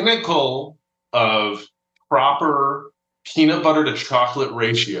pinnacle of proper peanut butter to chocolate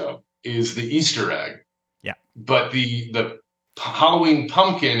ratio is the Easter egg. Yeah. But the Halloween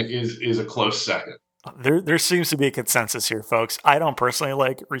pumpkin is a close second. There seems to be a consensus here, folks. I don't personally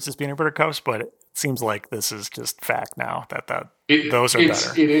like Reese's peanut butter cups, but it seems like this is just fact now that those are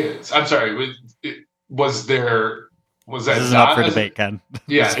better. It is. I'm sorry. Was that this is not for debate, Ken?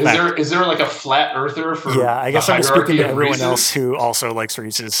 Yeah. Is there like a flat earther for? Yeah, I guess I'm just speaking to everyone else who also likes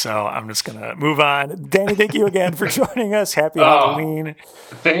Reese's, so I'm just gonna move on. Danny, thank you again for joining us. Happy Halloween!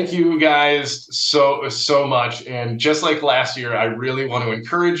 Thank you guys so much. And just like last year, I really want to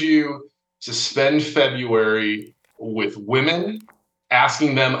encourage you to spend February with women,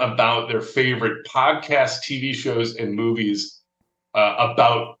 asking them about their favorite podcasts, TV shows, and movies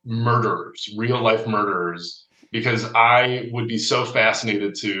about murderers, real life murderers. Because I would be so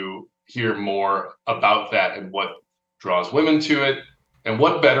fascinated to hear more about that and what draws women to it. And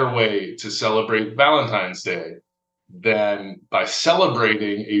what better way to celebrate Valentine's Day than by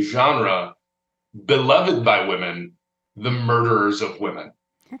celebrating a genre beloved by women, the murderers of women.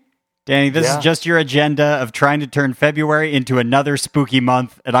 Danny, this is just your agenda of trying to turn February into another spooky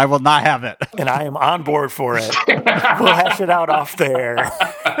month, and I will not have it. And I am on board for it. We'll hash it out off there.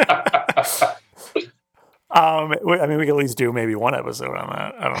 I mean, we could at least do maybe one episode on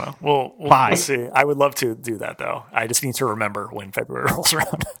that. I don't know. We'll see. I would love to do that, though. I just need to remember when February rolls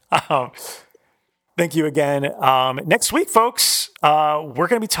around. Thank you again. Next week, folks, we're going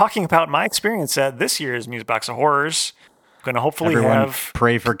to be talking about my experience at this year's Music Box of Horrors. I'm going to hopefully Everyone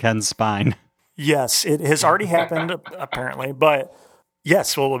pray for Ken's spine. Yes, it has already happened, apparently. But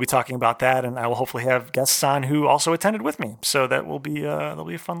yes, we'll be talking about that, and I will hopefully have guests on who also attended with me. So that'll be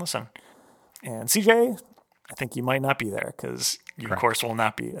a fun listen. And CJ, I think you might not be there because you, of course, will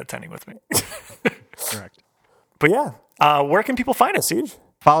not be attending with me. Correct. But yeah, where can people find us, Siege?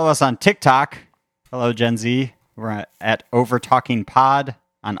 Follow us on TikTok. Hello, Gen Z. We're at OverTalkingPod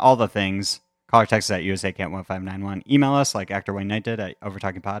on all the things. Call or text us at USACamp1591. Email us like Actor Wayne Knight did at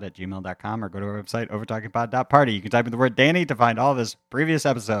overtalkingpod@gmail.com or go to our website, overtalkingpod.party. You can type in the word Danny to find all of his previous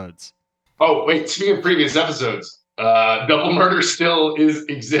episodes. Oh, wait. Speaking of previous episodes, Double Murder still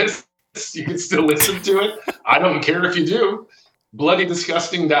exists. You can still listen to it. I don't care if you do.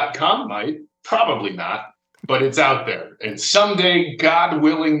 BloodyDisgusting.com might. Probably not. But it's out there. And someday, God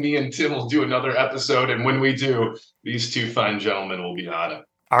willing, me and Tim will do another episode. And when we do, these two fine gentlemen will be on it.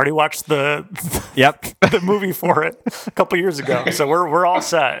 I already watched the movie for it a couple years ago, so we're all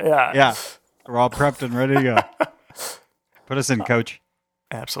set. Yeah, we're all prepped and ready to go. Put us in, Coach.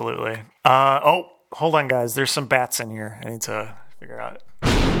 Absolutely. Hold on, guys. There's some bats in here. I need to figure out.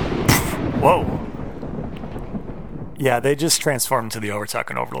 Whoa. Yeah, they just transformed to the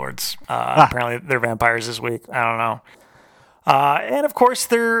Overtalking Overlords. Apparently, they're vampires this week. I don't know. And of course,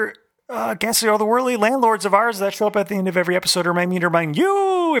 they're ghastly otherworldly landlords of ours that show up at the end of every episode. Remind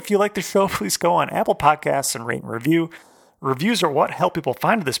you, if you like the show, please go on Apple Podcasts and rate and review. Reviews are what help people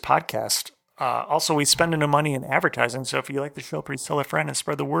find this podcast. Also, we spend no money in advertising, so if you like the show, please tell a friend and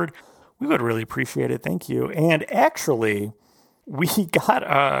spread the word. We would really appreciate it. Thank you. And actually, we got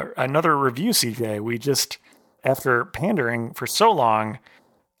another review, CJ. We just, after pandering for so long,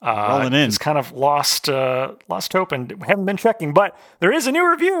 just kind of lost hope and haven't been checking. But there is a new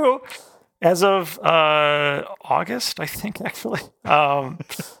review as of August, I think, actually.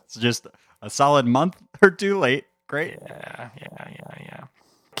 It's just a solid month or two late. Great. Yeah.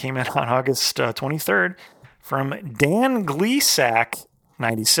 Came in on August 23rd from Dan Gleesack,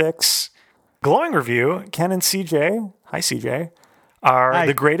 96. Glowing review. Ken and CJ, hi CJ, are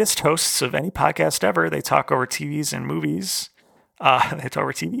the greatest hosts of any podcast ever. They talk over TVs and movies.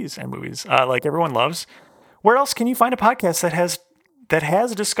 Like everyone loves. Where else can you find a podcast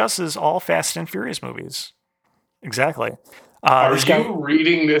that discusses all Fast and Furious movies? Exactly. Are you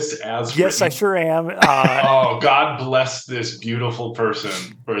reading this as Yes, written? I sure am. God bless this beautiful person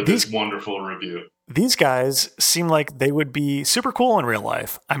for this wonderful review. These guys seem like they would be super cool in real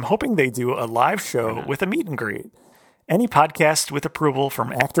life. I'm hoping they do a live show with a meet and greet. Any podcast with approval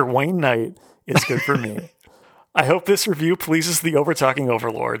from actor Wayne Knight is good for me. I hope this review pleases the Overtalking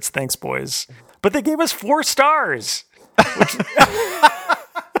Overlords. Thanks, boys. But they gave us 4 stars.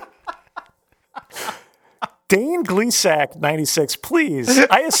 Dane Gleesack, 96, please.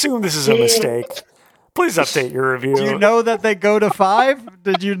 I assume this is a mistake. Please update your review. Do you know that they go to 5?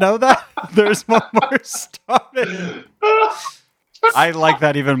 Did you know that? There's one more star. I like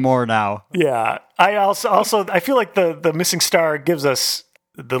that even more now. Yeah. I also I feel like the missing star gives us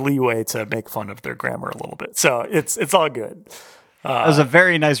the leeway to make fun of their grammar a little bit. So it's all good. It was a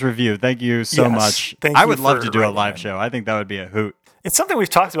very nice review. Thank you so much. I would love to do a live show. I think that would be a hoot. It's something we've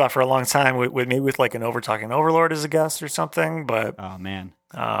talked about for a long time with like an Overtalking Overlord as a guest or something. But oh man,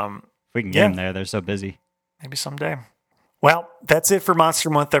 if we can get them there, they're so busy. Maybe someday. Well, that's it for Monster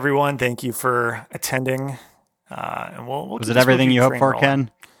Month, everyone. Thank you for attending. And we'll was it everything you hoped for,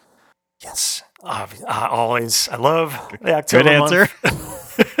 Ken? Yes, always. I love the October Good answer.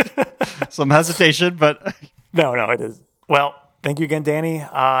 Month. Some hesitation, but no, it is. Well, thank you again, Danny.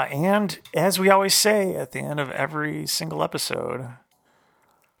 And as we always say at the end of every single episode,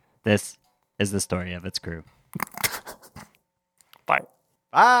 this is the story of its crew. Bye.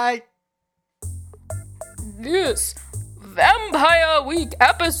 Bye. This Vampire Week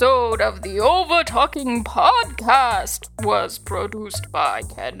episode of the Overtalking Podcast was produced by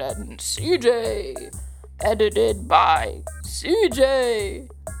Ken and CJ. Edited by CJ.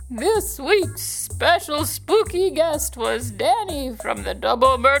 This week's special spooky guest was Danny from the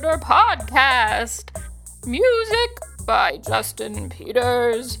Double Murder Podcast. Music by Justin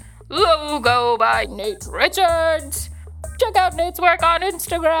Peters. Logo by Nate Richards. Check out Nate's work on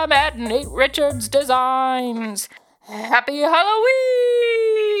Instagram at Nate Richards Designs. Happy Halloween!